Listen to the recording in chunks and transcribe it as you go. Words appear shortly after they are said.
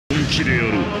So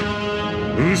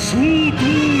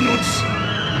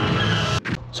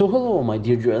hello my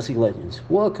dear Jurassic legends,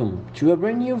 welcome to a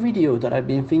brand new video that I've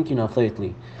been thinking of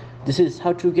lately. This is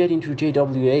how to get into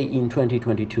JWA in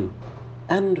 2022,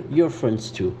 and your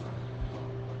friends too.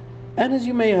 And as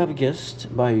you may have guessed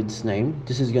by its name,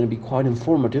 this is going to be quite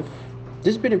informative.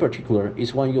 This bit in particular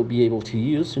is one you'll be able to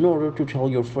use in order to tell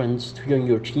your friends to join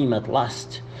your team at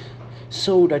last,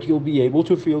 so that you'll be able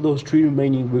to fill those 3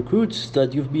 remaining recruits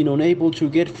that you've been unable to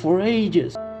get for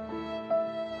ages.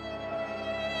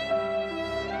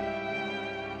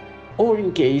 Or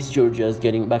in case you're just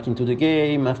getting back into the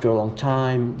game after a long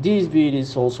time, this video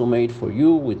is also made for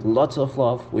you with lots of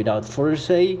love. Without further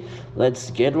say,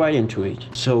 let's get right into it.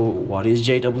 So what is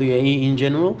JWA in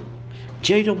general?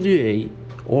 JWA,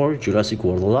 or Jurassic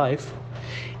World Alive,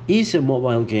 is a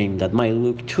mobile game that might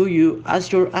look to you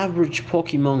as your average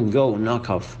Pokemon Go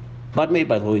knockoff, but made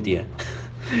by Loidia.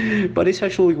 But it's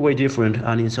actually way different,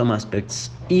 and in some aspects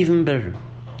even better.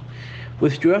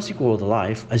 With Jurassic World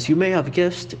Alive, as you may have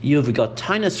guessed, you've got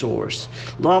dinosaurs,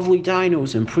 lovely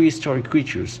dinos and prehistoric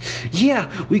creatures. Yeah,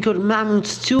 we got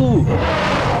mammoths too!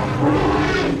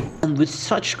 And with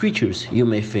such creatures, you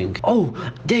may think, oh,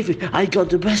 David, I got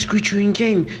the best creature in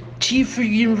game,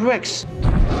 T-Rex!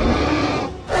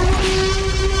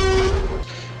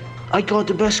 I got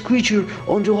the best creature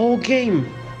on the whole game!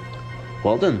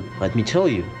 Well then, let me tell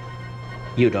you,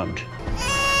 you don't.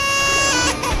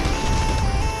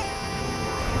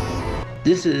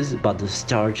 This is but the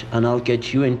start, and I'll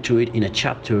get you into it in a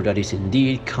chapter that is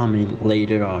indeed coming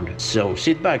later on. So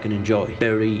sit back and enjoy.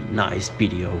 Very nice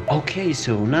video. Okay,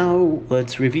 so now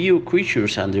let's review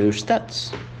creatures and their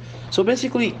stats. So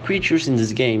basically, creatures in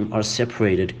this game are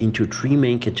separated into 3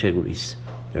 main categories.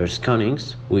 There's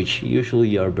cunnings, which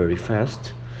usually are very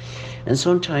fast, and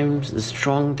sometimes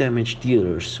strong damage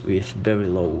dealers with very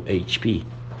low HP.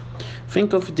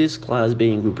 Think of this class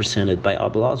being represented by a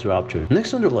Velociraptor.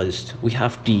 Next on the list, we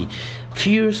have the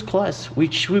Fierce class,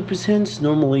 which represents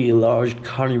normally large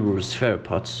carnivorous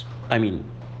theropods. I mean,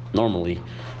 normally,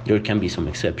 there can be some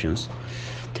exceptions.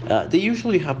 They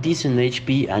usually have decent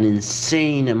HP and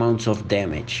insane amounts of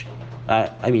damage.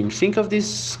 I mean, think of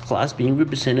this class being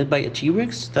represented by a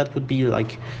T-Rex. That would be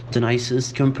like the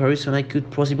nicest comparison I could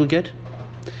possibly get.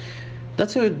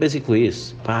 That's how it basically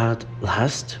is. But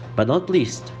last but not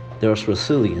least, there's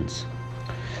Resilience,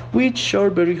 which are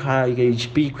very high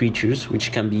HP creatures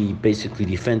which can be basically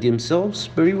defend themselves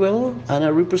very well and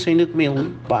are represented mainly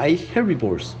by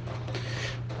herbivores.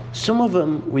 Some of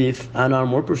them with an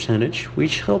armor percentage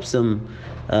which helps them.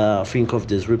 Think of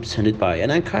this represented by an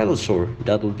ankylosaur.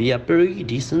 That would be a very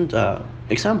decent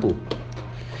example.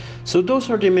 So those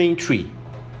are the main 3.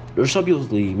 There's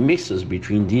obviously mixes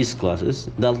between these classes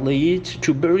that lead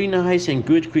to very nice and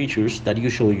good creatures that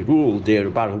usually rule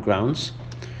their battlegrounds.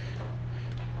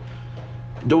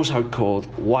 Those are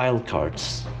called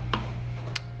wildcards,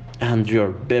 and they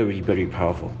are very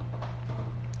powerful.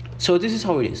 So this is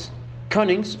how it is.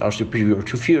 Cunnings are superior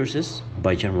to Fierces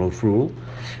by general rule,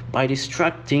 by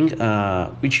distracting,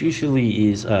 which usually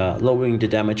is lowering the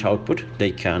damage output they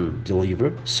can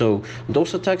deliver. So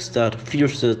those attacks that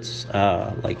Fierces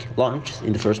launched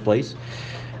in the first place,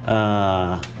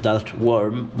 that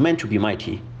were meant to be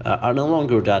mighty, are no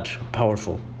longer that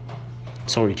powerful.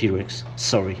 Sorry, T-Rex,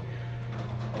 sorry.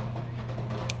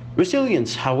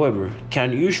 Resilience, however,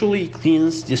 can usually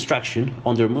cleanse distraction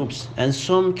on their moves, and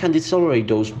some can decelerate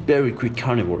those very quick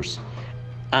carnivores,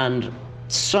 and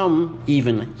some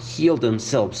even heal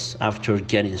themselves after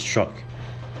getting struck,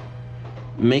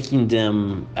 making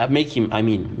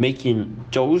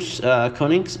those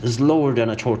cunnings slower than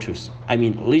a tortoise. I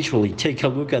mean, literally, take a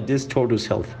look at this tortoise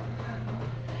health.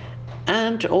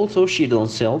 And also shield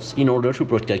themselves in order to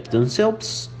protect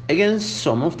themselves against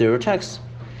some of their attacks.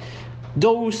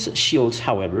 Those shields,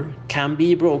 however, can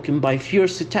be broken by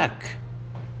fierce attack.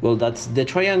 Well, that's the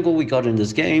triangle we got in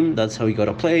this game, that's how we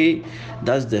gotta play,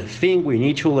 that's the thing we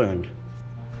need to learn.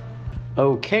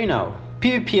 Okay now,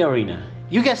 PvP arena.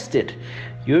 You guessed it,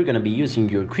 you're gonna be using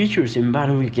your creatures in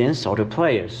battle against other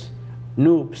players.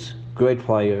 Noobs, great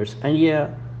players, and yeah,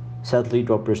 sadly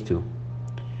droppers too.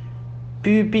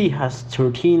 PvP has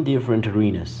 13 different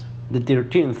arenas. The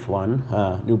 13th one,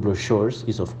 Nublar Shores,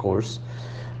 is of course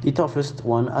the toughest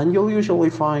one, and you'll usually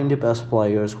find the best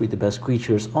players with the best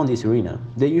creatures on this arena.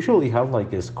 They usually have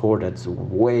like a score that's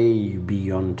way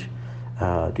beyond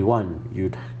the one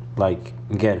you'd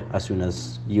get as soon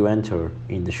as you enter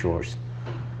in the shores.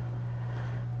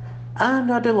 And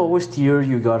at the lowest tier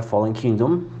you got Fallen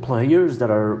Kingdom players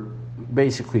that are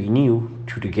basically new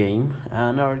to the game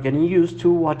and are getting used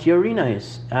to what the arena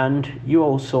is. And you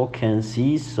also can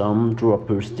see some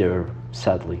droppers there,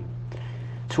 sadly.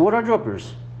 So what are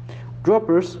droppers?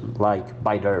 Droppers, like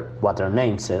by what their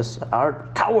name says, are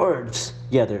cowards.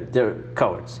 Yeah, they're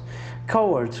cowards.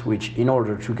 Cowards which, in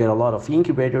order to get a lot of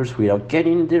incubators without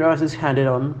getting their asses handed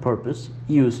on purpose,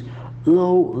 use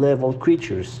low-level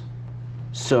creatures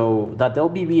so that they'll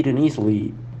be beaten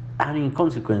easily, and in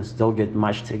consequence they'll get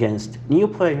matched against new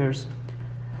players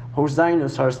whose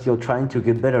dinos are still trying to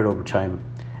get better over time.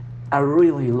 A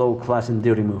really low class and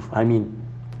dirty move. I mean,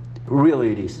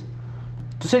 really it is,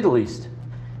 to say the least.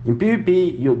 In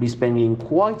PvP, you'll be spending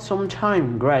quite some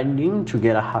time grinding to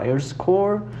get a higher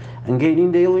score and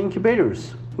gaining daily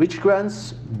incubators, which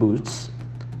grants boosts.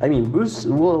 I mean, boosts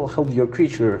will help your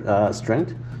creature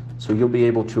strength, so you'll be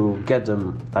able to get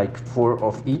them like 4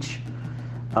 of each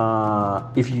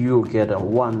if you get a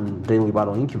 1 daily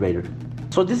battle incubator.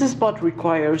 So this spot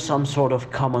requires some sort of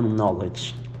common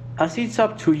knowledge, as it's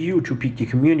up to you to pick the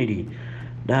community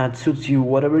that suits you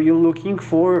whatever you're looking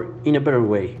for in a better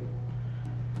way.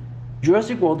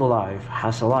 Jurassic World Alive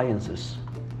has alliances.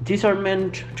 These are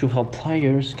meant to help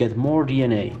players get more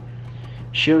DNA,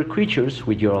 share creatures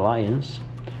with your alliance,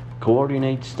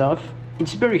 coordinate stuff.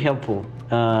 It's very helpful,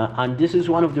 and this is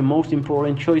one of the most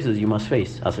important choices you must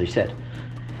face, as I said,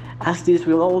 as this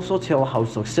will also tell how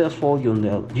successful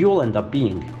you'll end up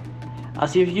being.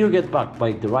 As if you get backed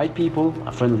by the right people,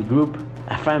 a friendly group,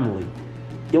 a family,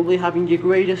 you'll be having the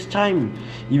greatest time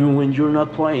even when you're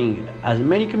not playing, as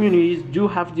many communities do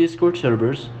have Discord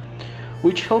servers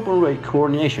which help on raid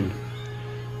coordination,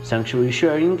 sanctuary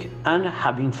sharing, and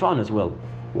having fun as well.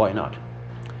 Why not?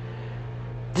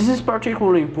 This is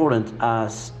particularly important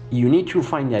as you need to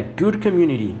find a good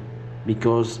community,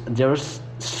 because there's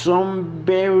some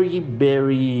very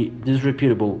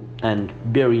disreputable and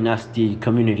very nasty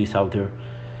communities out there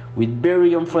with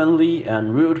very unfriendly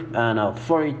and rude and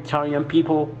authoritarian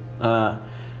people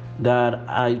that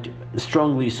I'd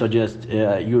strongly suggest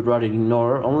you'd rather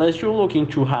ignore unless you're looking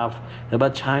to have a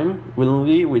bad time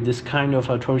willingly with this kind of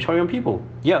authoritarian people.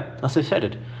 Yeah, as I said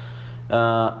it.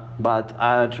 But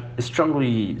I'd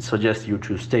strongly suggest you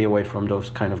to stay away from those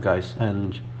kind of guys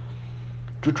and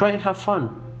to try and have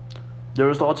fun.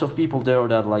 There's lots of people there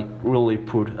that like really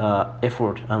put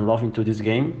effort and love into this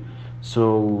game.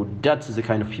 So that's the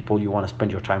kind of people you want to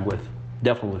spend your time with,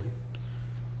 definitely.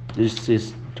 This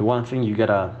is the one thing you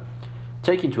gotta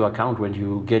take into account when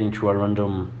you get into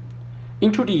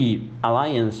into the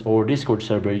alliance or Discord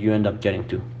server you end up getting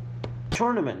to.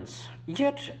 Tournaments,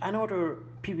 yet another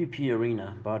PvP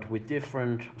arena, but with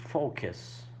different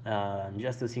focus,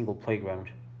 just a single playground,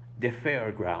 the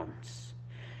fairgrounds.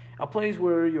 A place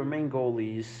where your main goal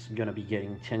is gonna be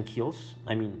getting 10 kills.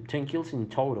 I mean, 10 kills in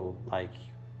total, like,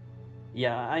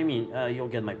 yeah, I mean, you'll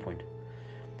get my point.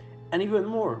 And even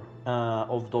more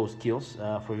of those kills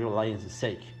for your alliance's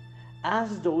sake,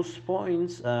 as those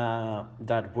points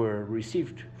that were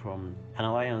received from an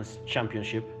alliance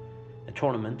championship, a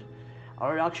tournament,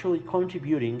 are actually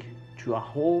contributing to a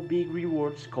whole big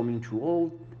rewards coming to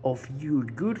all of you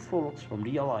good folks from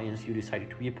the alliance you decided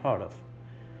to be a part of.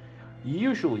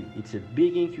 Usually it's a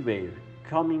big incubator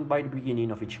coming by the beginning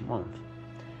of each month,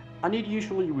 and it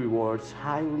usually rewards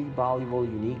highly valuable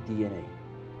unique DNA.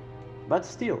 But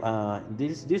still,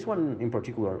 this one in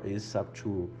particular is up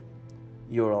to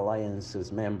your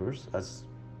alliance's members, as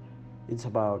it's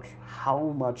about how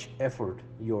much effort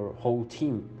your whole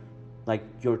team, like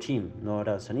your team, not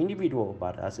as an individual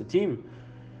but as a team,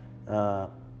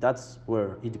 that's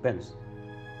where it depends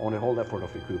on the whole effort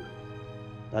of the group.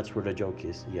 That's where the joke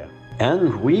is, yeah.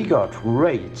 And we got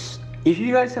raids. If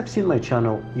you guys have seen my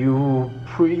channel, you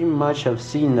pretty much have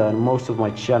seen that most of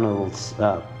my channel's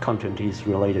content is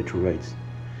related to raids.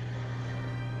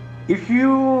 If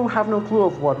you have no clue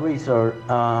of what raids are,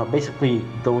 basically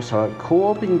those are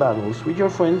co-oping battles with your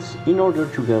friends in order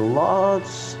to get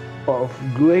lots of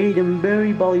great and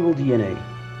very valuable DNA.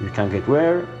 You can get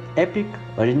rare, epic,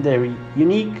 legendary,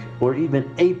 unique, or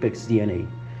even apex DNA,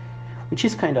 which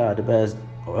is kinda the best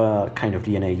kind of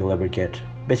DNA you'll ever get.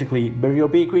 Basically, very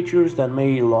OP creatures that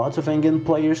made lots of endgame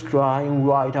players cry and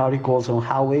write articles on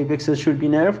how apexes should be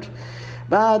nerfed,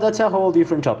 but that's a whole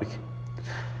different topic.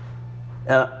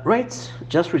 Raids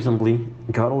just recently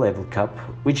got a level cap,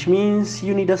 which means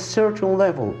you need a certain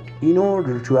level in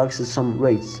order to access some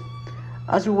raids,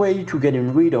 as a way to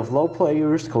getting rid of low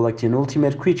players collecting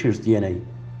ultimate creatures DNA.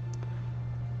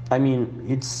 I mean,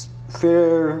 it's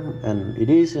fair and it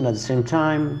isn't at the same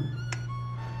time.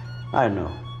 I don't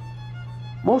know.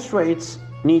 Most raids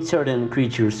need certain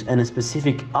creatures and a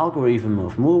specific algorithm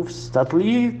of moves that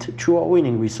lead to a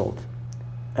winning result.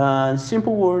 And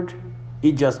simple word,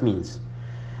 it just means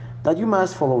that you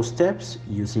must follow steps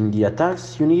using the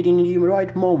attacks you need in the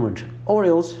right moment, or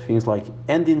else things like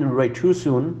ending the raid too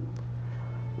soon,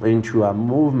 leading to a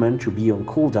movement to be on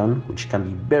cooldown, which can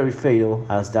be very fatal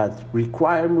as that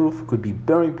required move could be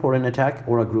very important attack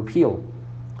or a group heal,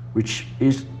 which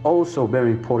is also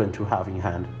very important to have in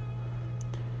hand.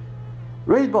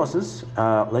 Raid bosses,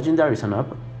 legendaries and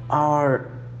up,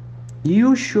 are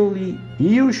usually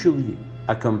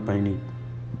accompanied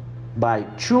by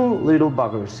two little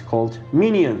buggers called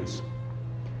minions.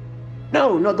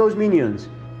 No, not those minions,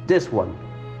 this one.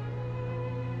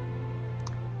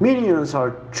 Minions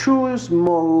are two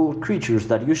small creatures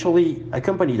that usually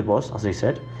accompany the boss, as I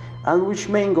said, and which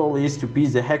main goal is to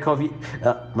piece the heck of it,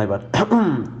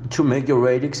 to make your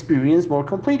raid experience more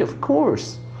complete, of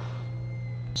course.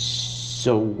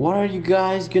 So what are you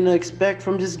guys gonna expect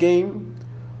from this game?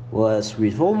 Well, as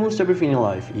with almost everything in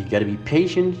life, you gotta be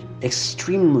patient,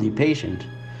 extremely patient.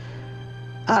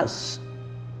 As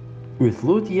with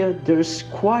Ludia, there's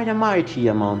quite a mighty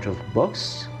amount of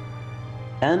bugs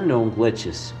and known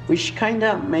glitches, which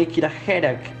kinda make it a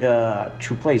headache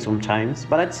to play sometimes,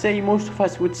 but I'd say most of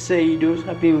us would say those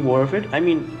have been worth it. I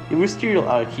mean, if we still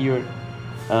are here,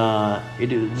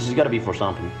 this has gotta be for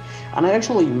something. And I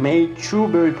actually made two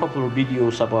very popular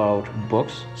videos about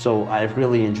bugs, so I've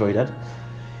really enjoyed that.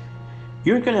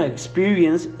 You're gonna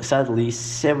experience, sadly,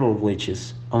 several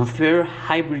glitches, unfair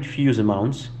hybrid fuse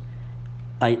amounts,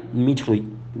 admittedly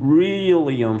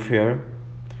really unfair,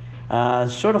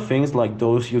 sort of things like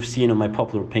those you've seen on my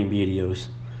popular paint videos.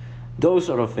 Those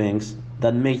sort of things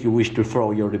that make you wish to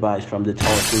throw your device from the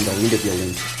tallest window in the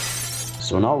building.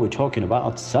 So now we're talking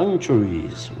about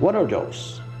sanctuaries. What are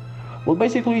those? Well,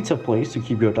 basically it's a place to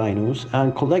keep your dinos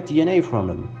and collect DNA from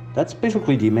them. That's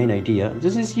basically the main idea.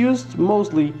 This is used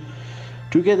mostly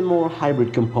to get more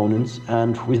hybrid components,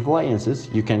 and with alliances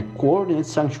you can coordinate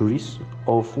sanctuaries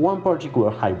of one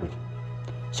particular hybrid.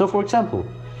 So for example,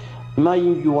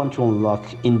 imagine you want to unlock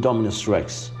Indominus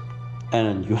Rex,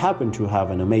 and you happen to have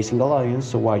an amazing alliance,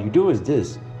 so what you do is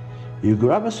this. You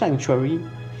grab a sanctuary,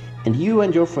 and you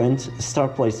and your friends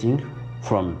start placing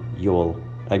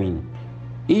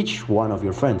each one of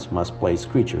your friends must place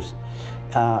creatures.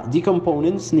 The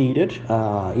components needed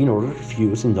in order to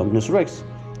fuse Indominus Rex.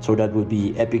 So that would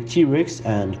be Epic T-Rex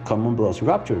and Common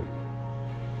Velociraptor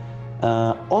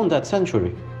on that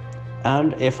sanctuary,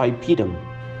 and FIP them.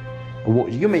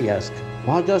 You may ask,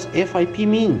 what does FIP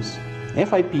means?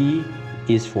 FIP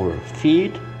is for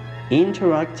feed,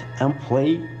 interact and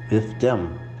play with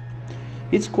them.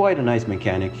 It's quite a nice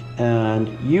mechanic, and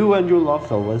you and your love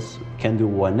fellas can do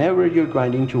whenever you're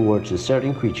grinding towards a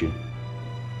certain creature.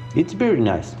 It's very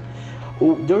nice.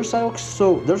 There's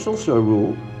also a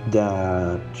rule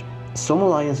that some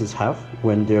alliances have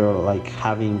when they're like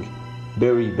having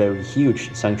very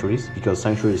huge sanctuaries, because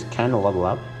sanctuaries can level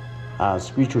up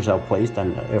as creatures are placed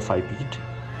and FIP'd.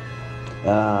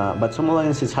 But some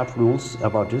alliances have rules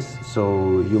about this,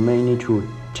 so you may need to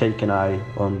take an eye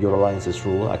on your alliance's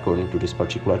rule according to this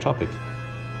particular topic.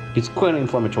 It's quite an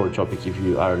inflammatory topic if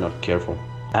you are not careful.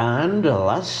 And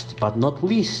last but not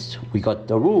least, we got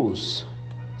the rules.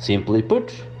 Simply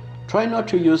put, try not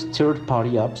to use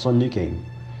third-party apps on the game,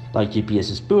 like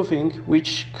GPS spoofing,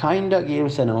 which kinda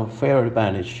gives an unfair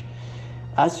advantage,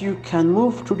 as you can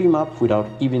move through the map without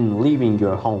even leaving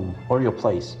your home or your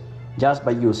place, just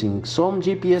by using some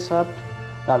GPS app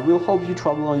that will help you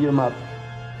travel on your map.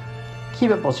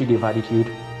 Keep a positive attitude,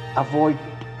 avoid,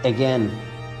 again,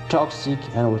 toxic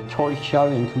and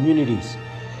authoritarian communities,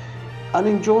 and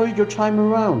enjoy your time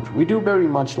around. We do very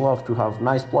much love to have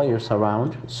nice players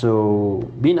around, so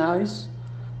be nice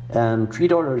and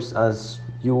treat others as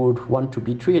you would want to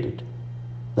be treated.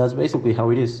 That's basically how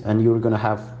it is, and you're gonna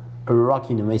have a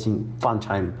rocking, amazing, fun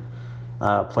time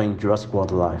playing Jurassic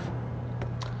World Alive.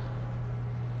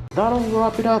 That'll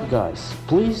wrap it up, guys.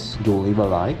 Please do leave a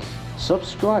like,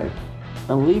 subscribe,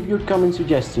 and leave your comment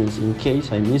suggestions in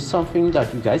case I missed something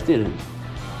that you guys didn't.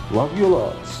 Love you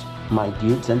lots, my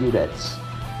dudes and dudettes.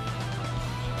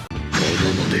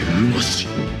 までうまし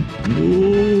も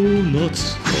う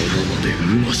夏までう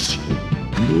まし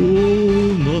も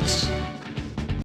う夏